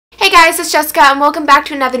guys, it's Jessica and welcome back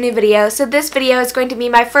to another new video. So this video is going to be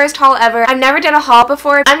my first haul ever. I've never done a haul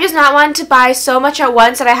before. I'm just not one to buy so much at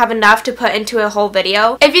once that I have enough to put into a whole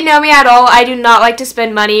video. If you know me at all, I do not like to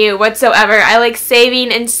spend money whatsoever. I like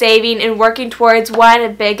saving and working towards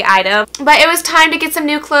one big item. But it was time to get some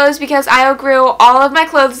new clothes because I outgrew all of my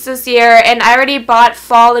clothes this year and I already bought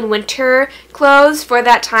fall and winter clothes for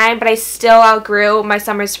that time, but I still outgrew my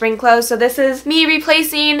summer spring clothes. So this is me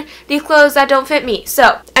replacing the clothes that don't fit me.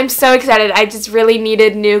 So I'm so excited. I just really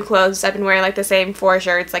needed new clothes. I've been wearing like the same 4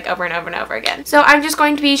 shirts like over and over and over again. So I'm just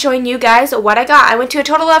going to be showing you guys what I got. I went to a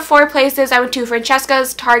total of 4 places. I went to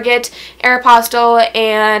Francesca's, Target, Aeropostale,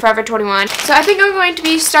 and Forever 21. So I think I'm going to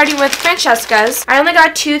be starting with Francesca's. I only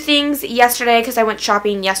got 2 things yesterday because I went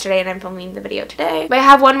shopping yesterday and I'm filming the video today. But I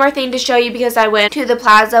have one more thing to show you because I went to the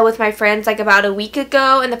plaza with my friends like about a week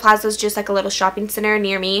ago, and the plaza is just like a little shopping center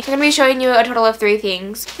near me. I'm going to be showing you a total of 3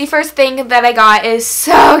 things. The first thing that I got is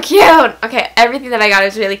so cute. Okay, everything that I got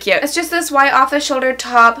is really cute. It's just this white off-the-shoulder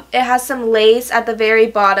top. It has some lace at the very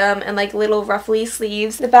bottom and like little ruffly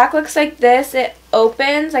sleeves. The back looks like this. It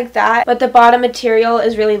opens like that, but the bottom material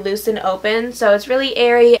is really loose and open, so it's really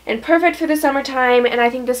airy and perfect for the summertime, and I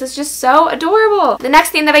think this is just so adorable. The next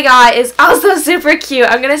thing that I got is also super cute.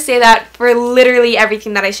 I'm gonna say that for literally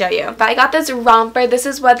everything that I show you. But I got this romper. This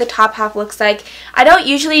is what the top half looks like. I don't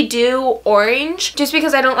usually do orange just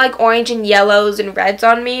because I don't like orange and yellows and reds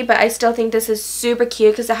on me, but I still think this is super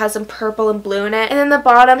cute because it has some purple and blue in it. And then the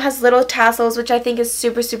bottom has little tassels, which I think is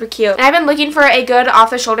super cute. And I've been looking for a good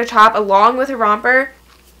off-the-shoulder top along with a romper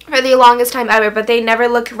for the longest time ever, but they never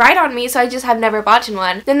look right on me, so I just have never bought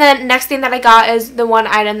one. Then the next thing that I got is the one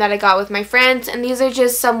item that I got with my friends, and these are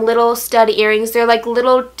just some little stud earrings. They're like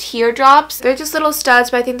little teardrops. They're just little studs,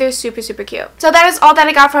 but I think they're super cute. So that is all that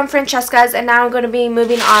I got from Francesca's, and now I'm going to be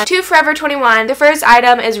moving on to Forever 21. The first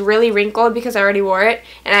item is really wrinkled because I already wore it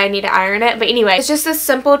and I need to iron it, but anyway, it's just this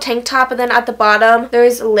simple tank top, and then at the bottom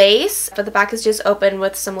there's lace, but the back is just open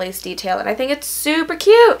with some lace detail, and I think it's super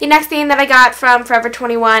cute. The next thing that I got from Forever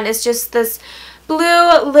 21 is just this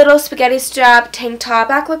blue little spaghetti strap tank top.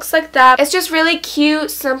 Back looks like that. It's just really cute,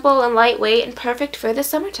 simple, and lightweight, and perfect for the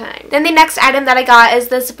summertime. Then the next item that I got is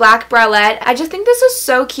this black bralette. I just think this is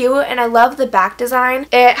so cute, and I love the back design.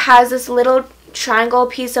 It has this little triangle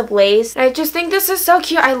piece of lace. I just think this is so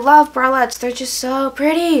cute. I love bralettes. They're just so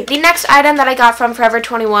pretty. The next item that I got from Forever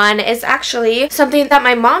 21 is actually something that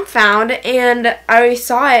my mom found, and I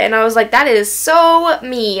saw it and I was like, that is so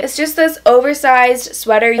me. It's just this oversized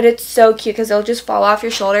sweater, but it's so cute because it'll just fall off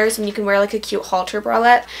your shoulders and you can wear like a cute halter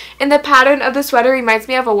bralette. And the pattern of the sweater reminds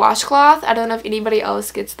me of a washcloth. I don't know if anybody else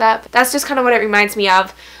gets that, but that's just kind of what it reminds me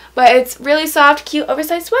of. But it's really soft, cute,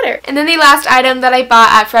 oversized sweater. And then the last item that I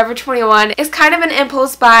bought at Forever 21 is kind of an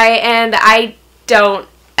impulse buy, and I don't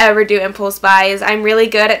ever do impulse buys. I'm really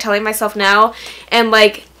good at telling myself no and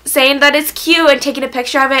like saying that it's cute and taking a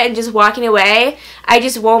picture of it and just walking away. I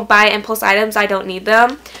just won't buy impulse items. I don't need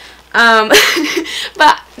them.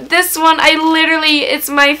 But this one, it's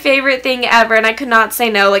my favorite thing ever, and I could not say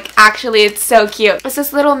no. Like, actually, it's so cute. It's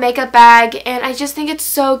this little makeup bag, and I just think it's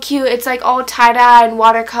so cute. It's like all tie-dye and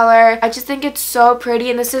watercolor. I just think it's so pretty,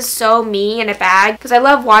 and this is so me in a bag because I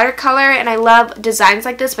love watercolor and I love designs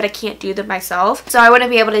like this, but I can't do them myself, so I wouldn't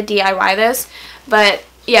be able to DIY this. But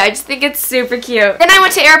yeah, I just think it's super cute. Then I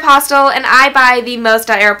went to Aeropostale, and I buy the most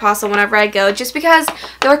at Aeropostale whenever I go just because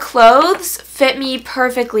their clothes fit me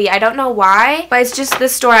perfectly. I don't know why, but it's just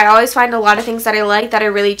this store. I always find a lot of things that I like that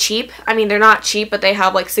are really cheap. I mean, they're not cheap, but they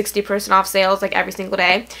have like 60% off sales like every single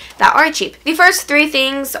day that are cheap. The first 3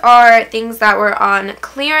 things are things that were on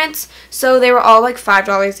clearance, so they were all like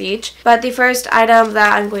 $5 each. But the first item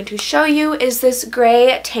that I'm going to show you is this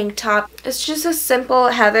gray tank top. It's just a simple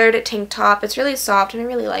heathered tank top. It's really soft and I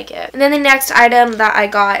really like it. And then the next item that I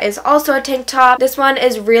got is also a tank top. This one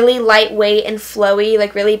is really lightweight and flowy,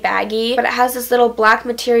 like really baggy, but it has this little black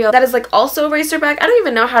material that is like also racer back. I don't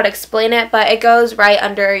even know how to explain it, but it goes right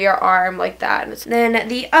under your arm like that. And then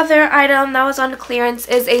the other item that was on clearance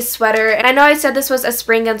is a sweater, and I know I said this was a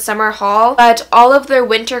spring and summer haul, but all of their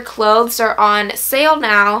winter clothes are on sale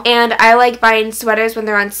now, and I like buying sweaters when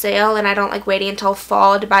they're on sale, and I don't like waiting until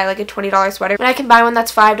fall to buy like a $20 sweater when I can buy one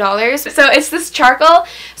that's $5. So it's this charcoal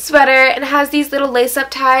sweater, and it has these little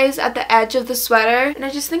lace-up ties at the edge of the sweater, and I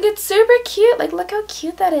just think it's super cute. Like, look how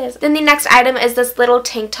cute that is. Then the next item is this little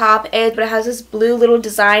tank top, but it has this blue little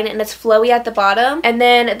design, and it's flowy at the bottom, and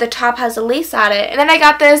then the top has a lace at it. And then I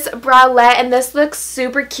got this bralette, and this looks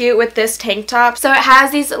super cute with this tank top. So it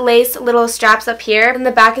has these lace little straps up here, and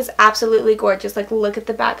the back is absolutely gorgeous. Like, look at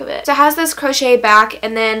the back of it. So it has this crochet back,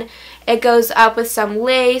 and then It goes up with some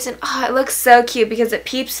lace, and oh, it looks so cute because it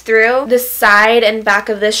peeps through the side and back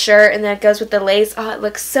of this shirt, and then it goes with the lace. Oh, it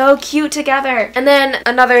looks so cute together. And then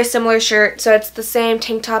another similar shirt, so it's the same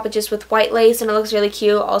tank top but just with white lace, and it looks really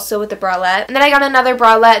cute also with the bralette. And then I got another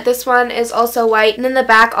bralette. This one is also white, and then the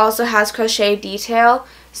back also has crochet detail.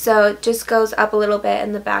 So it just goes up a little bit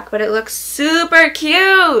in the back, but it looks super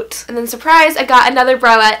cute. And then surprise, I got another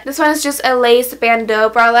bralette. This one is just a lace bandeau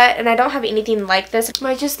bralette, and I don't have anything like this, but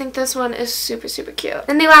I just think this one is super, super cute.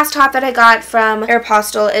 And the last top that I got from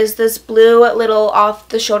Aeropostale is this blue little off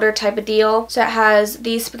the shoulder type of deal. So it has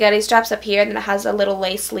these spaghetti straps up here, and then it has a little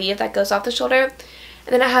lace sleeve that goes off the shoulder.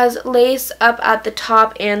 And then it has lace up at the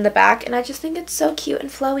top and the back, and I just think it's so cute and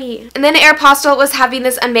flowy. And then Aeropostale was having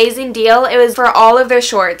this amazing deal. It was for all of their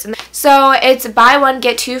shorts. So it's buy one,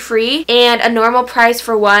 get two free, and a normal price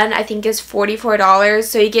for one I think is $44.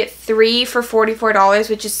 So you get three for $44,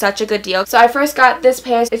 which is such a good deal. So I first got this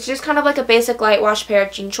pair. It's just kind of like a basic light wash pair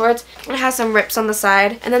of jean shorts. It has some rips on the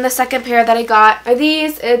side. And then the second pair that I got are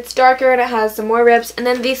these. It's darker and it has some more rips. And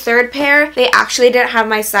then the third pair, they actually didn't have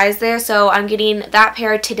my size there, so I'm getting that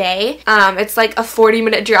pair today. It's like a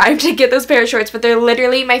 40-minute drive to get those pair of shorts, but they're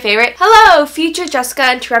literally my favorite. Hello, future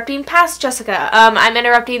Jessica interrupting past Jessica. I'm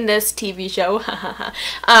interrupting this TV show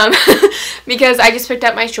because I just picked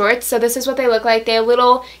up my shorts. So this is what they look like. They have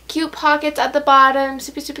little cute pockets at the bottom.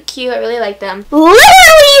 Super, super cute. I really like them.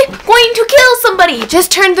 Literally going to kill somebody. Just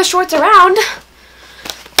turned the shorts around.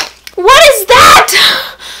 What is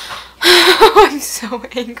that? I'm so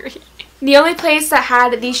angry. The only place that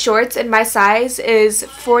had these shorts in my size is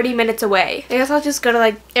 40 minutes away. I guess I'll just go to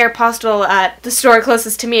like Aeropostale at the store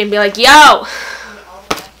closest to me and be like, yo!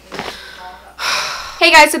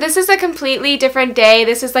 Hey guys, so this is a completely different day.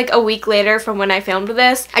 This is like a week later from when I filmed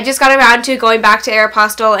this. I just got around to going back to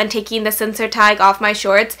Aeropostale and taking the censor tag off my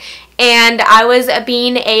shorts. And I was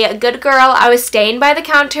being a good girl. I was staying by the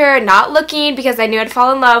counter, not looking because I knew I'd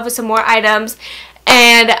fall in love with some more items.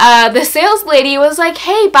 And the sales lady was like,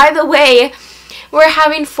 hey, by the way, we're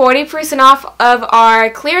having 40% off of our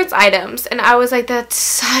clearance items. And I was like, that's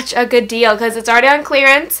such a good deal because it's already on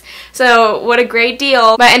clearance. So what a great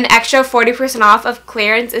deal. But an extra 40% off of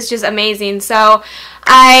clearance is just amazing. So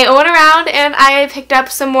I went around and I picked up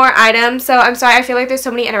some more items. So I'm sorry, I feel like there's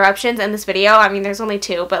so many interruptions in this video. I mean, there's only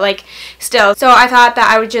two, but like still. So I thought that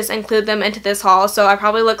I would just include them into this haul. So I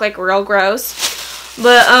probably look like real gross.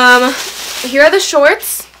 But here are the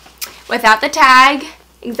shorts without the tag.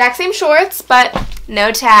 Exact same shorts, but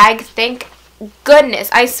no tag. Thank goodness.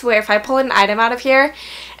 I swear, if I pull an item out of here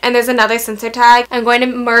and there's another censor tag, I'm going to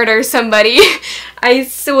murder somebody. I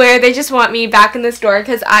swear, they just want me back in the store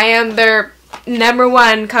because I am their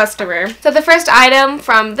 #1 customer. So the first item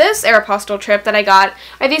from this Aeropostale trip that I got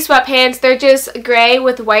are these sweatpants. They're just gray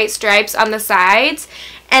with white stripes on the sides.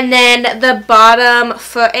 And then the bottom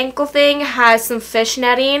foot ankle thing has some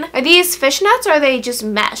fishnetting. Are these fishnets or are they just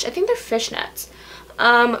mesh? I think they're fishnets.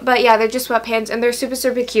 But yeah, they're just sweatpants and they're super,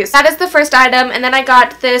 super cute. That is the first item. And then I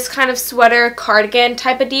got this kind of sweater cardigan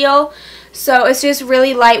type of deal. So it's just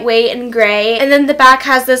really lightweight and gray. And then the back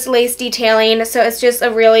has this lace detailing. So it's just a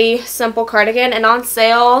really simple cardigan and on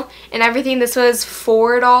sale and everything. This was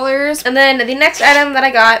 $4. And then the next item that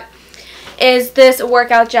I got is this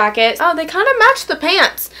workout jacket. Oh, they kind of match the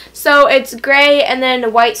pants. So it's gray and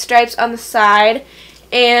then white stripes on the side.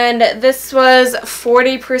 And this was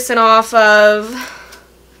 40% off of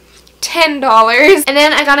 $10. And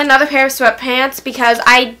then I got another pair of sweatpants because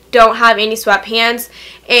I don't have any sweatpants.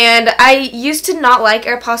 And I used to not like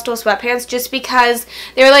Aeropostale sweatpants just because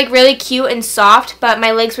they were like really cute and soft, but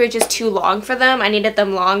my legs were just too long for them. I needed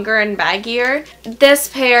them longer and baggier. This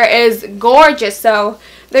pair is gorgeous. So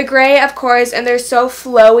they're gray, of course, and they're so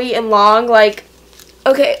flowy and long. Like,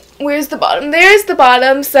 okay, where's the bottom? There's the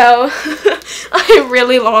bottom. So I have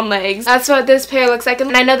really long legs. That's what this pair looks like.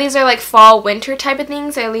 And I know these are like fall winter type of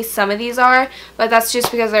things, or at least some of these are, but that's just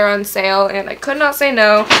because they're on sale and I could not say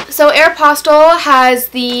no. So Aeropostale has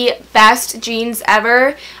the best jeans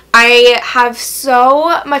ever. I have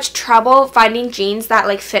so much trouble finding jeans that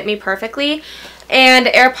like fit me perfectly. And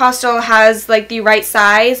Aeropostale has like the right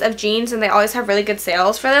size of jeans and they always have really good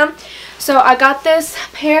sales for them. So I got this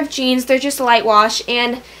pair of jeans. They're just light wash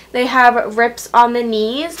and they have rips on the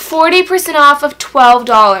knees. 40% off of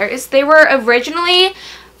 $12. They were originally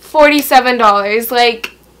 $47.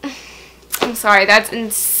 Like, I'm sorry, that's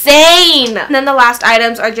insane. And then the last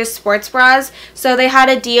items are just sports bras. So they had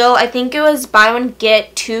a deal. I think it was buy one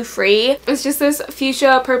get two free. It's just this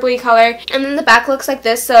fuchsia purpley color. And then the back looks like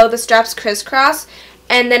this. So the straps crisscross.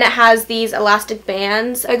 and then it has these elastic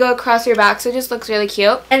bands that go across your back, so it just looks really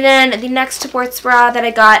cute. And then the next sports bra that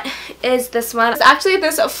I got is this one. It's actually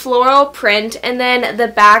this floral print, and then the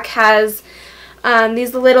back has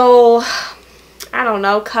these little, I don't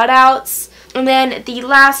know, cutouts. And then the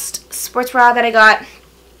last sports bra that I got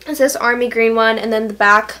is this army green one, and then the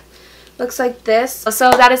back looks like this.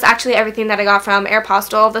 So that is actually everything that I got from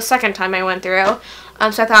Aeropostale the second time I went through.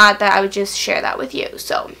 So I thought that I would just share that with you.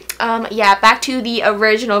 So yeah, back to the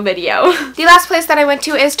original video. The last place that I went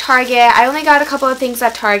to is Target. I only got a couple of things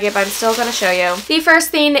at Target, but I'm still going to show you. The first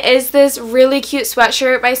thing is this really cute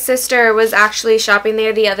sweatshirt. My sister was actually shopping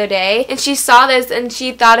there the other day, and she saw this and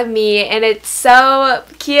she thought of me, and it's so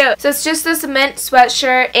cute. So it's just this mint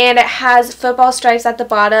sweatshirt, and it has football stripes at the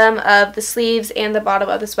bottom of the sleeves and the bottom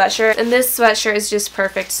of the sweatshirt, and this sweatshirt is just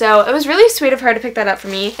perfect. So it was really sweet of her to pick that up for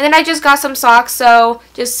me. And then I just got some socks, so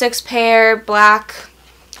just 6 pair, black,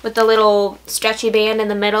 with the little stretchy band in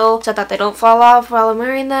the middle so that they don't fall off while I'm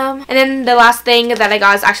wearing them. And then the last thing that I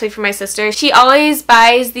got is actually for my sister. She always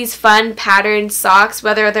buys these fun patterned socks,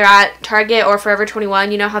 whether they're at Target or Forever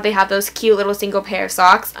 21. You know how they have those cute little single pair of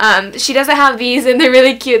socks? She doesn't have these, and they're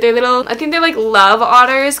really cute. They're little, I think they're like love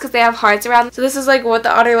otters because they have hearts around them. So this is like what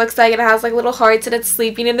the otter looks like, and it has like little hearts and it's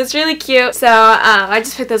sleeping, and it's really cute. So I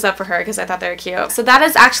just picked those up for her because I thought they were cute. So that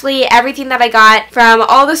is actually everything that I got from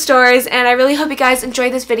all the stores, and I really hope you guys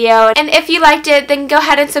enjoyed this video. And if you liked it, then go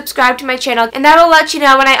ahead and subscribe to my channel, and that'll let you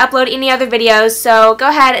know when I upload any other videos. So go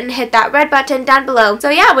ahead and hit that red button down below. So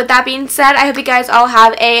yeah, with that being said, I hope you guys all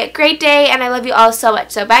have a great day, and I love you all so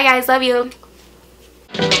much. So bye guys, love you.